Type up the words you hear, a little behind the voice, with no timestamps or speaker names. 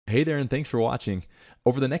Hey there, and thanks for watching.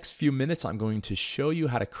 Over the next few minutes, I'm going to show you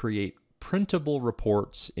how to create printable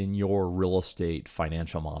reports in your real estate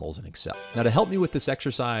financial models in Excel. Now, to help me with this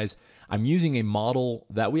exercise, I'm using a model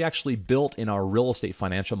that we actually built in our Real Estate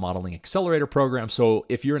Financial Modeling Accelerator program. So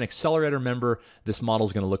if you're an Accelerator member, this model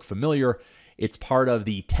is going to look familiar. It's part of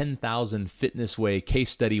the 10,000 Fitness Way case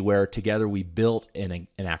study where together we built an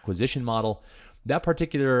acquisition model. That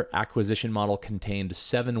particular acquisition model contained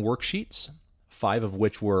 7 worksheets, 5 of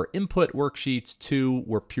which were input worksheets, 2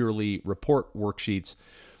 were purely report worksheets.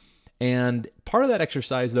 And part of that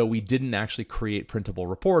exercise, though, we didn't actually create printable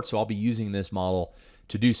reports, so I'll be using this model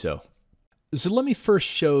to do so. So let me first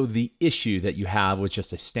show the issue that you have with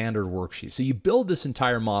just a standard worksheet. So you build this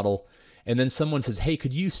entire model, and then someone says, hey,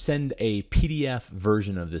 could you send a PDF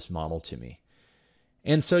version of this model to me?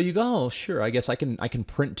 And so you go, oh, sure, I guess I can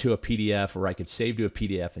print to a PDF, or I could save to a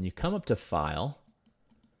PDF, and you come up to File,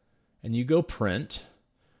 and you go Print.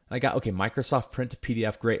 I got, okay, Microsoft Print to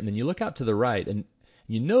PDF, great. And then you look out to the right, and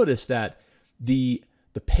you notice that the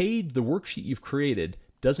page, the worksheet you've created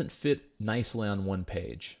doesn't fit nicely on one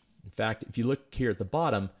page. In fact, if you look here at the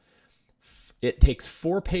bottom, it takes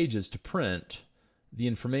 4 pages to print the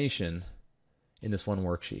information in this one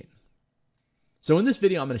worksheet. So in this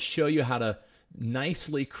video, I'm going to show you how to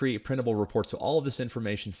nicely create printable reports so all of this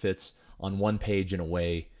information fits on one page in a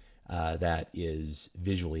way that is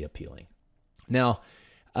visually appealing. Now,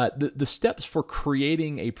 the steps for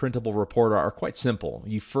creating a printable report are quite simple.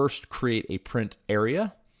 You first create a print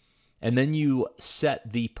area, and then you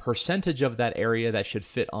set the percentage of that area that should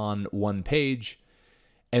fit on one page,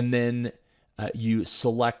 and then you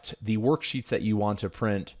select the worksheets that you want to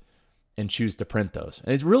print and choose to print those.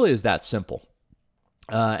 And it really is that simple.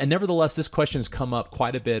 And nevertheless, this question has come up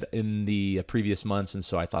quite a bit in the previous months, and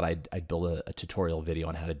so I thought I'd build a tutorial video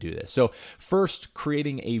on how to do this. So first,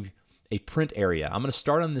 creating a print area. I'm going to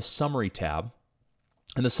start on this Summary tab,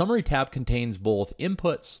 and the Summary tab contains both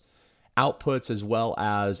inputs, outputs, as well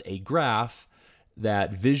as a graph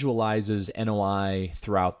that visualizes NOI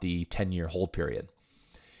throughout the 10-year hold period.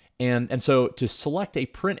 And so to select a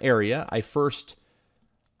print area, I first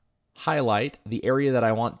highlight the area that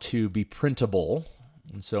I want to be printable.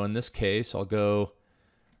 And so in this case, I'll go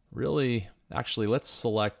actually, let's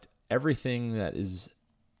select everything that is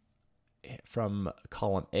from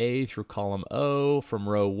column A through column O, from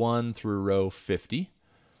row 1 through row 50.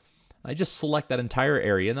 I just select that entire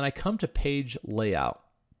area, and then I come to page layout.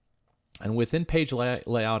 And within page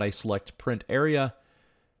layout, I select print area,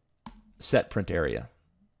 set print area.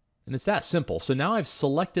 And it's that simple. So now I've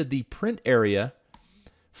selected the print area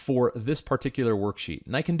for this particular worksheet.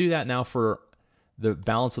 And I can do that now for the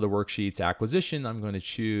balance of the worksheets. Acquisition, I'm going to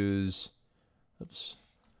choose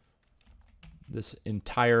this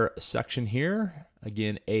entire section here.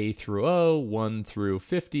 Again, A through O, 1 through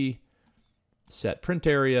 50, set print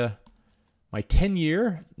area. My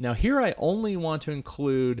 10-year, now here I only want to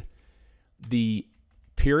include the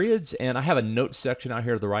periods, and I have a notes section out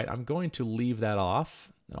here to the right. I'm going to leave that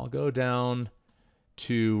off, and I'll go down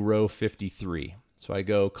to row 53. So I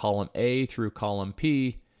go column A through column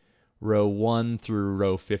P, row 1 through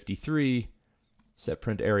row 53, set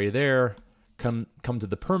print area there, come to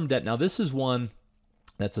the perm debt. Now this is one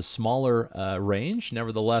that's a smaller range.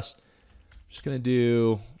 Nevertheless, I'm just going to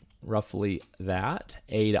do roughly that.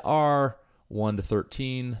 A to R, 1 to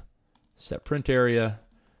 13, set print area.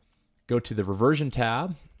 Go to the reversion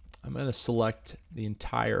tab. I'm going to select the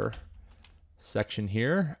entire section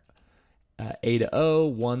here. A to O,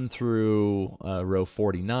 1 through row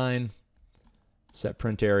 49, set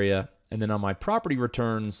print area. And then on my property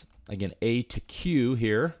returns, again, A to Q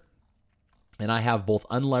here. And I have both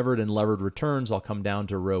unlevered and levered returns. I'll come down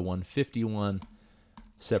to row 151,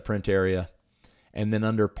 set print area. And then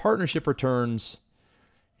under partnership returns,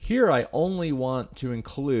 here I only want to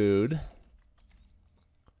include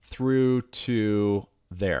through to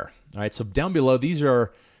there. All right, so down below, these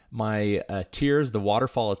are my tiers, the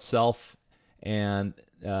waterfall itself, and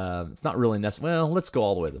it's not really necessary. Well, let's go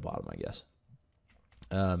all the way to the bottom, I guess.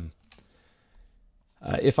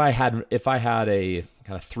 If I had a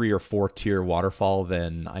kind of 3 or 4 tier waterfall,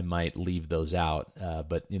 then I might leave those out.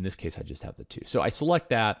 But in this case, I just have the 2. So I select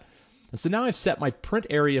that. And so now I've set my print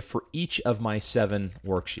area for each of my 7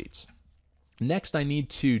 worksheets. Next, I need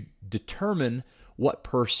to determine what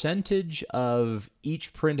percentage of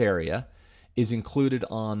each print area is included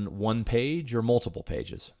on one page or multiple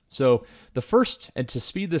pages. So the first, and to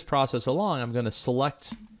speed this process along, I'm going to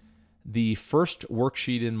select the first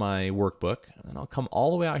worksheet in my workbook, and I'll come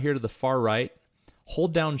all the way out here to the far right,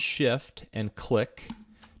 hold down Shift and click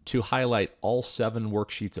to highlight all 7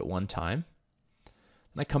 worksheets at one time.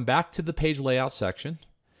 And I come back to the page layout section,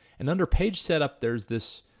 And under page setup, there's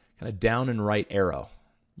this kind of down and right arrow.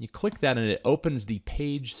 You click that and it opens the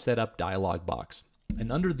page setup dialog box.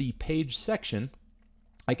 And under the page section,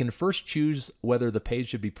 I can first choose whether the page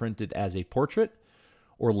should be printed as a portrait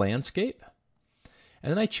or landscape.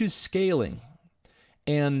 And then I choose scaling.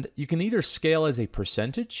 And you can either scale as a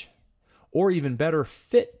percentage or even better,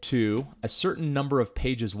 fit to a certain number of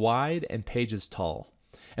pages wide and pages tall.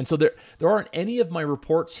 And so there aren't any of my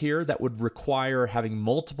reports here that would require having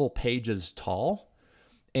multiple pages tall,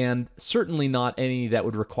 and certainly not any that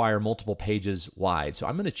would require multiple pages wide. So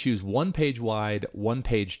I'm going to choose 1 page wide, 1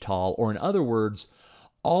 page tall, or in other words,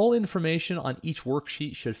 all information on each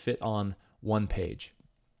worksheet should fit on 1 page.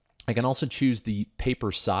 I can also choose the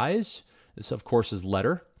paper size. This, of course, is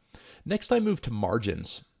letter. Next, I move to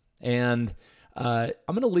margins. And I'm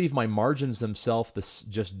going to leave my margins themselves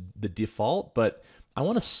just the default, but I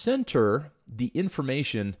want to center the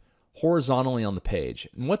information horizontally on the page.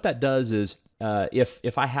 And what that does is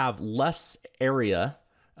if I have less area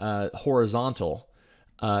horizontal,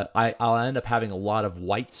 I'll end up having a lot of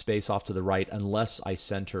white space off to the right unless I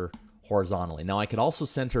center horizontally. Now, I could also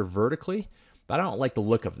center vertically, but I don't like the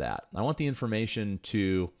look of that. I want the information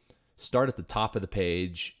to start at the top of the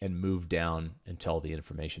page and move down until the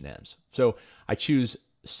information ends. So I choose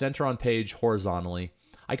center on page horizontally.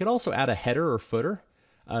 I could also add a header or footer.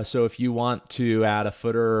 So if you want to add a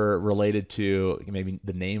footer related to maybe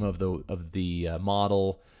the name of the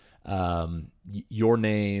model, your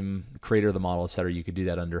name, the creator of the model, etc., you could do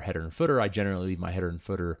that under header and footer. I generally leave my header and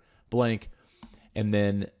footer blank. And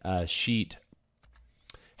then sheet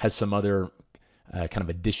has some other kind of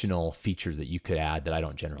additional features that you could add that I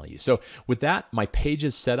don't generally use. So with that, my page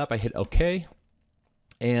is set up. I hit OK.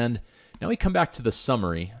 And now we come back to the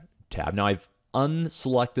summary tab. Now I've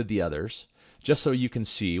unselected the others just so you can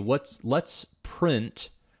see let's print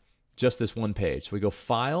just this 1 page. So we go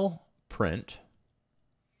File, Print.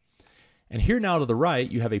 And here now to the right,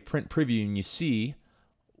 you have a print preview and you see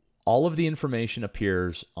all of the information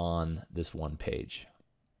appears on this 1 page.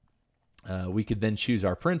 We could then choose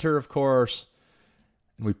our printer, of course.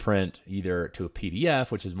 We print either to a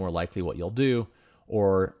PDF, which is more likely what you'll do,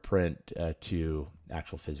 or print to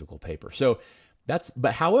actual physical paper. So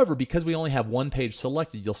but however, because we only have 1 page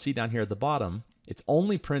selected, you'll see down here at the bottom, it's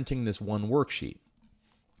only printing this 1 worksheet.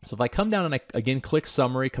 So if I come down and I again click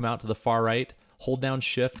Summary, come out to the far right, hold down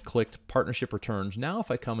Shift, clicked Partnership Returns. Now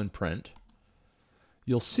if I come and print,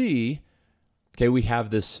 you'll see, okay, we have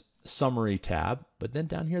this Summary tab, but then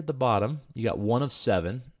down here at the bottom, you got 1 of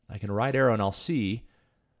 7. I can right arrow and I'll see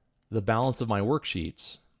the balance of my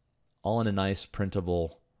worksheets all in a nice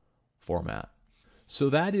printable format. So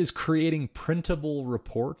that is creating printable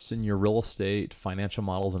reports in your real estate financial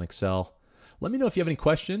models in Excel. Let me know if you have any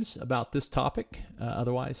questions about this topic.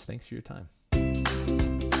 Otherwise, thanks for your time.